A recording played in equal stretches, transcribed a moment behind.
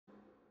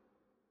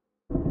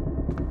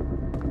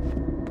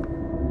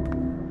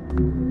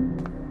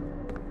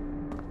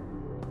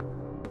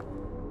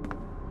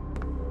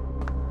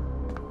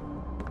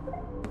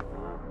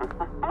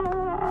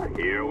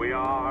here we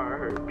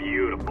are.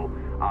 Beautiful.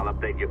 I'll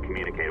update your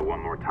communicator one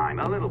more time.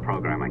 A little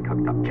program I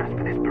cooked up just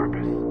for this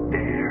purpose.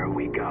 There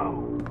we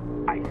go.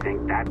 I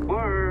think that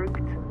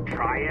worked.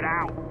 Try it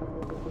out.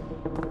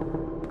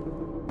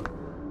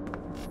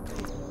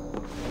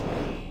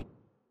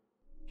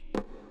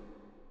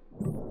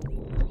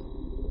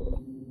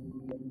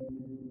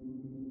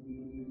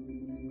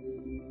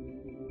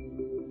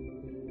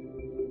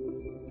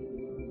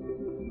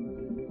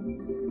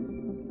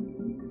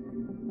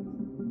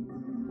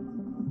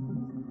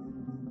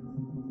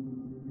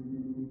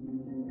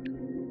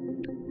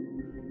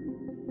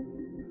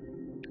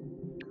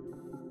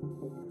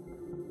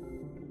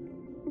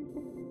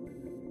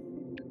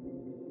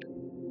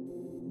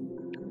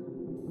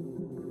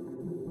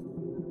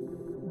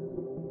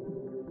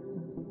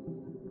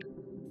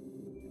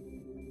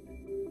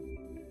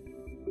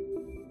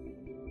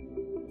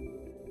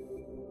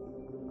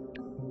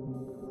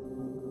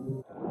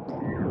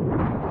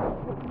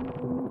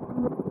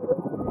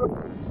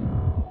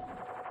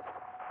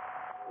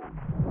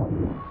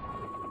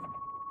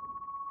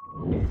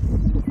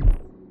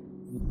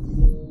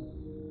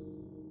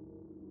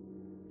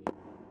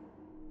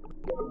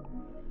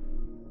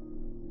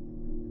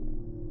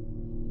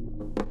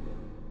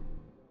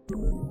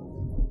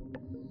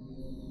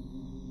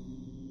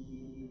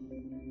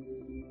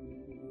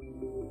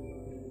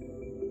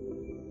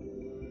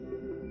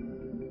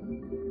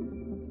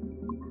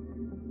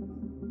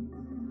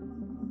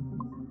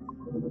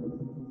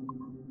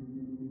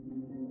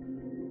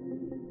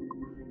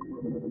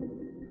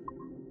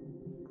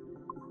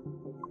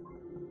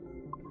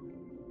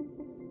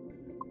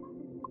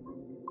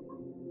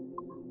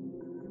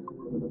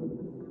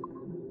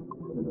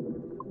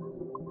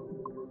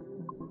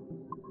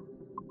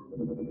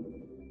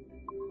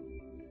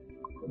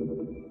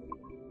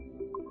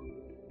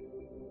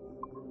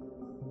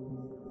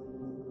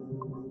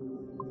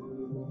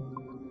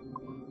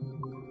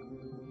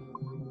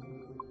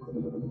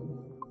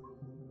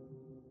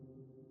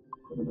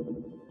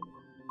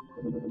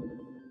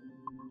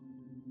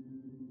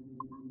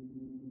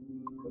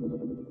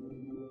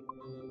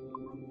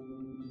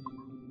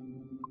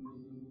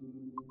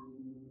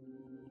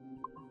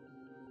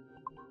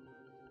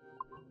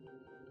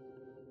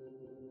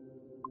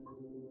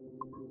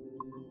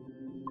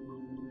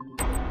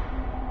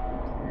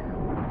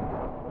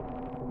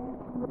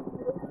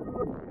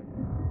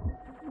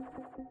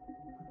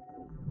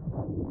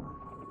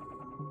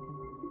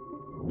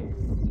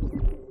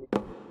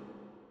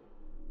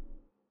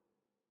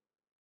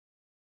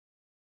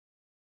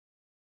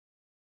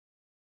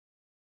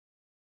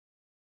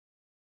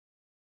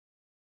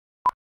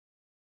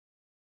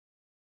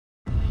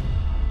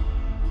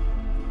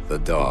 The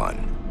dawn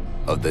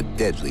of the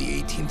deadly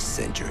 18th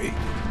century.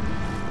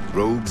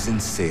 Rogues and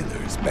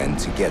sailors band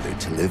together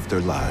to live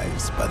their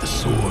lives by the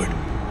sword.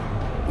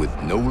 With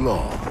no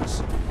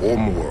laws or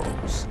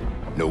morals,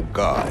 no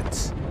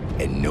gods,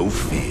 and no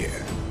fear.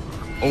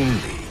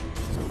 Only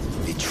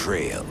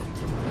betrayal,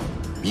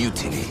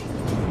 mutiny,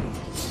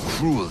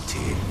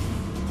 cruelty,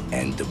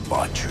 and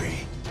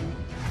debauchery.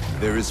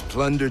 There is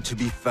plunder to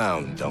be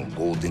found on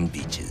golden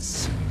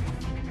beaches.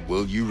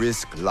 Will you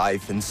risk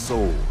life and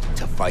soul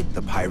to fight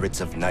the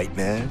pirates of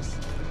nightmares?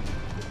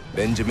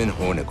 Benjamin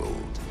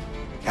Hornigold,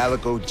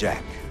 Calico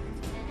Jack,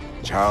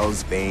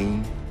 Charles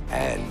Vane,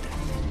 and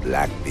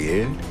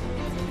Blackbeard?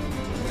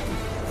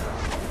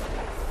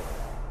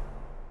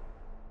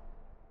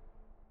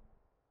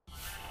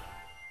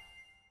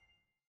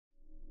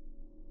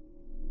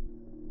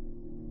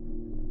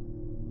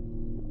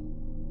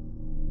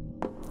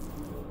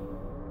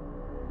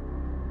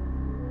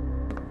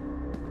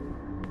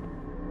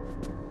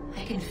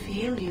 I can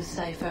feel you,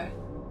 Cypher.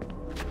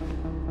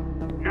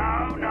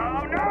 No,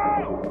 no,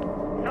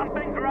 no!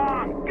 Something's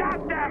wrong!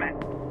 God damn it!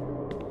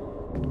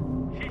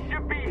 She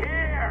should be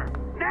here!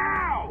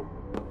 Now!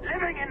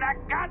 Living in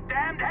that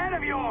goddamned head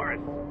of yours!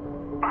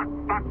 Fuck,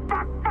 fuck,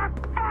 fuck,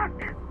 fuck,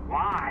 fuck!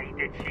 Why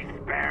did she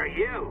spare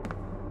you?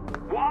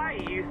 Why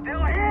are you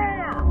still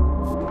here?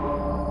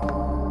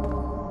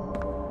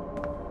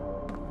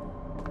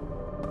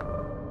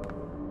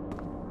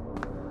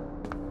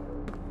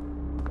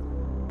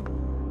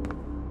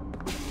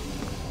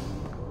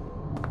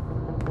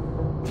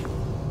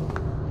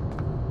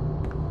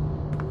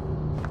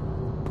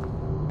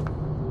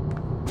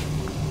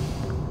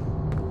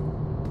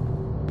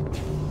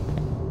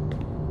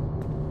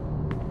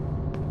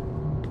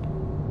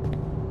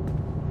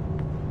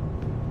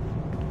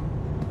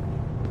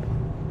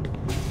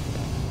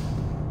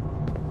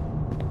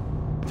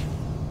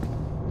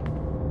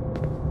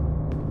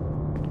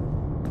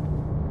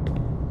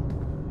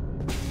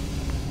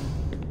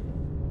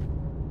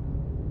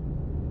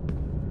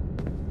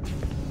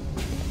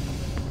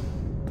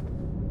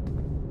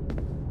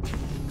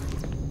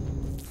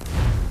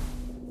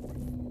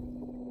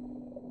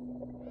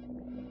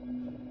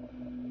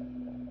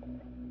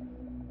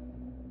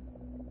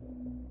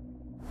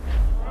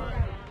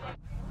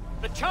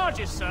 The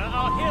charges, sir,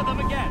 I'll hear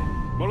them again.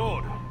 My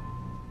lord,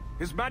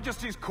 His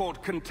Majesty's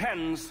court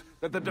contends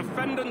that the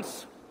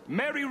defendants,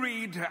 Mary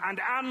Read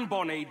and Anne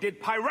Bonny did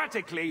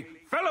piratically,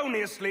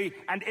 feloniously,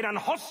 and in an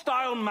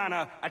hostile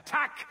manner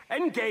attack,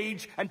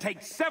 engage, and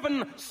take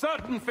 7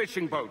 certain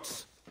fishing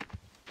boats.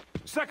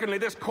 Secondly,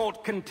 this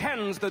court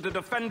contends that the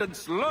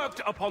defendants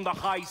lurked upon the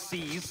high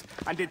seas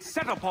and did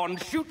set upon,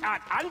 shoot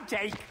at, and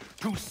take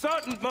 2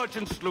 certain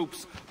merchant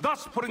sloops,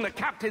 thus putting the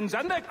captains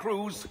and their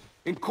crews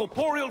in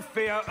corporeal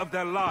fear of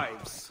their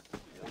lives.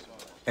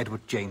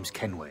 Edward James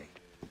Kenway,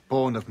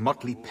 born of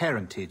motley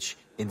parentage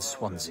in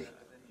Swansea,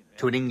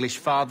 to an English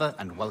father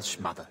and Welsh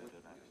mother.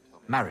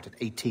 Married at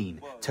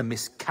 18 to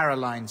Miss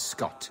Caroline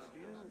Scott,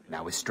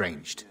 now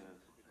estranged.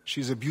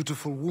 She's a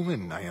beautiful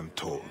woman, I am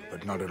told,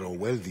 but not at all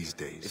well these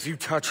days. If you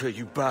touch her,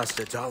 you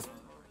bastards, I'll...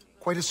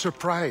 Quite a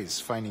surprise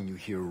finding you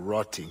here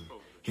rotting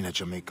in a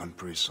Jamaican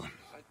prison.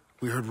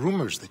 We heard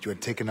rumors that you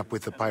had taken up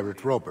with the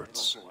pirate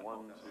Roberts.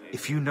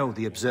 If you know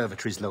the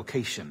observatory's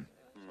location,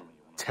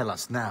 tell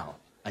us now,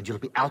 and you'll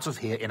be out of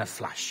here in a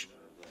flash.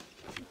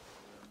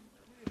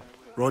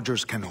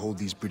 Rogers can hold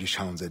these British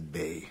hounds at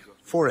bay,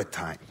 for a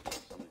time.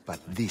 But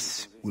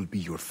this will be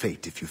your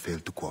fate if you fail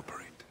to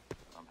cooperate.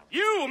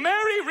 You,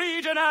 Mary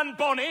Read and Anne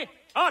Bonny,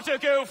 are to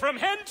go from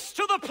hence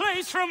to the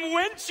place from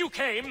whence you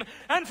came,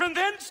 and from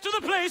thence to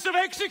the place of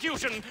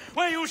execution,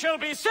 where you shall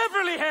be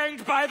severally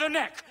hanged by the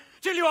neck,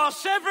 till you are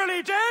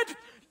severally dead,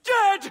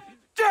 dead,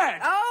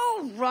 dead!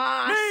 Oh,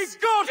 Ross! May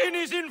God in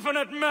his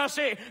infinite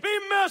mercy be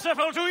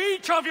merciful to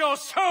each of your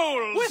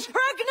souls! We're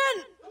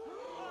pregnant!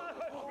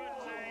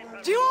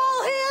 Do you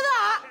all hear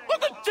that?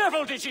 What the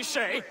devil did she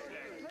say?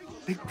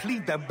 They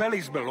plead their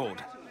bellies, my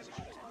lord.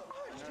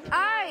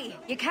 Aye,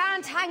 you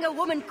can't hang a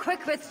woman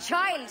quick with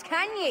child,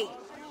 can ye?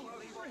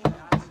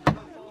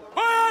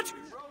 Quiet!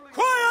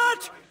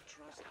 Quiet!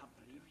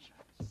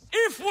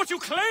 If what you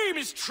claim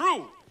is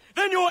true,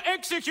 then your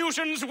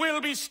executions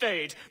will be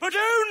stayed, but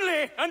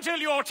only until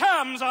your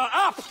terms are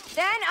up.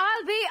 Then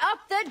I'll be up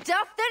the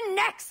duff the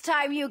next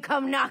time you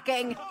come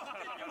knocking.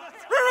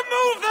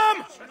 Remove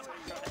them!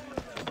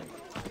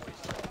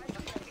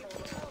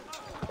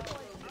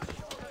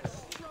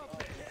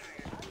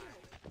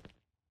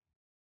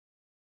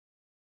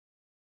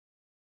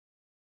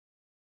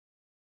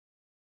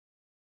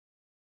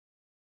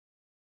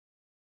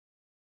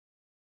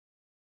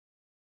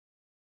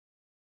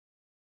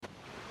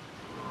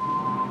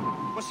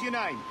 What's your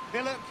name?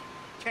 Billock?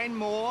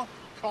 Kenmore?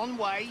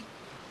 Conway?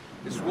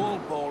 It's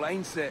Walpole,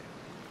 ain't it?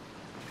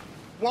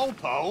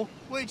 Walpole?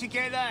 Where'd you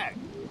get that?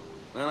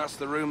 Well, that's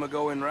the rumour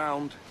going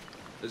round.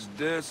 As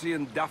dirty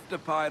and daft a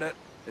pirate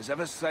as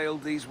ever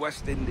sailed these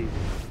West Indies.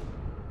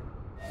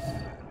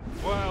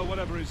 Well,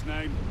 whatever his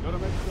name, gotta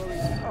make sure he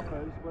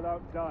suffers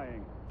without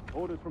dying.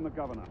 Orders from the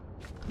governor.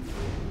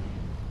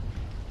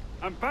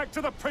 And back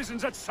to the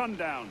prisons at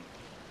sundown.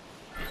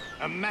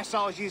 And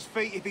massage his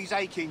feet if he's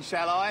aching,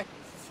 shall I?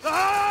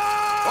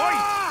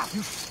 Ah! Oi!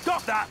 You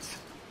stop that!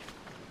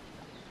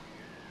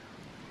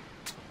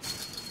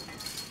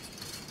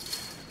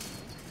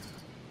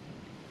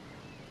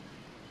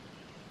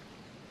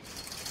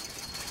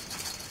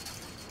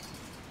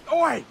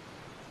 Oi!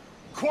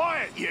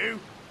 Quiet, you!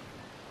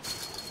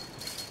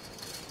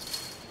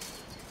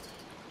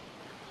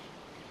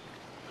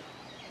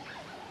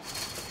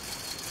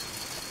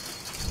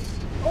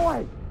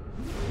 Oi!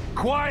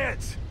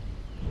 Quiet!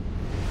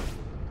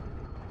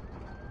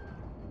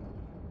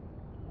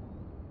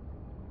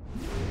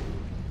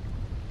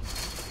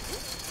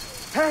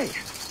 Hey!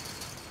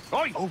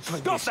 Oi! Open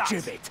Stop this that!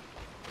 gibbet!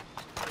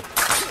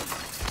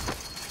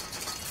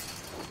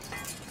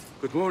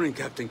 Good morning,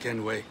 Captain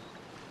Kenway.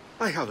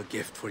 I have a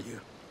gift for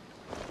you.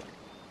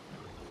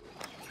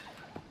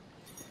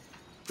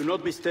 Do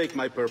not mistake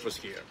my purpose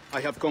here. I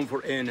have come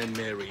for Anne and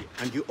Mary,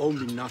 and you owe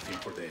me nothing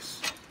for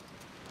this.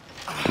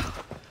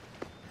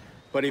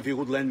 But if you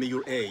would lend me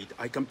your aid,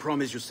 I can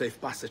promise you safe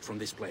passage from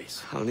this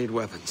place. I'll need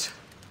weapons.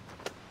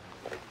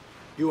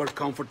 You are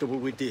comfortable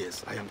with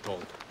this, I am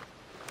told.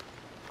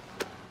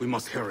 We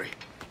must hurry.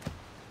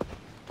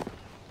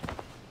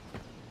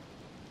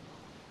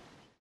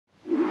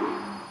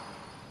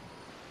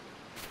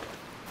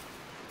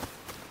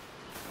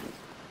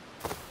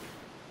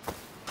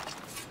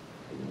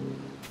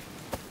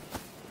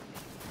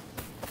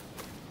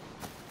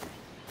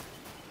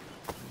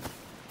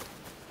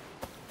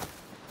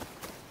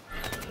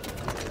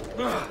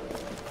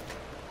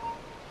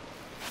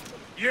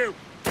 You!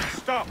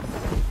 Stop!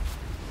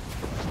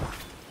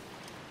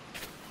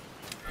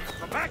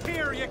 Come back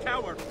here, you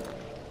coward!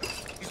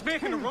 He's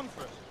making a run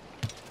for it.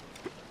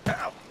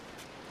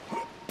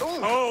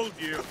 Hold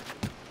you!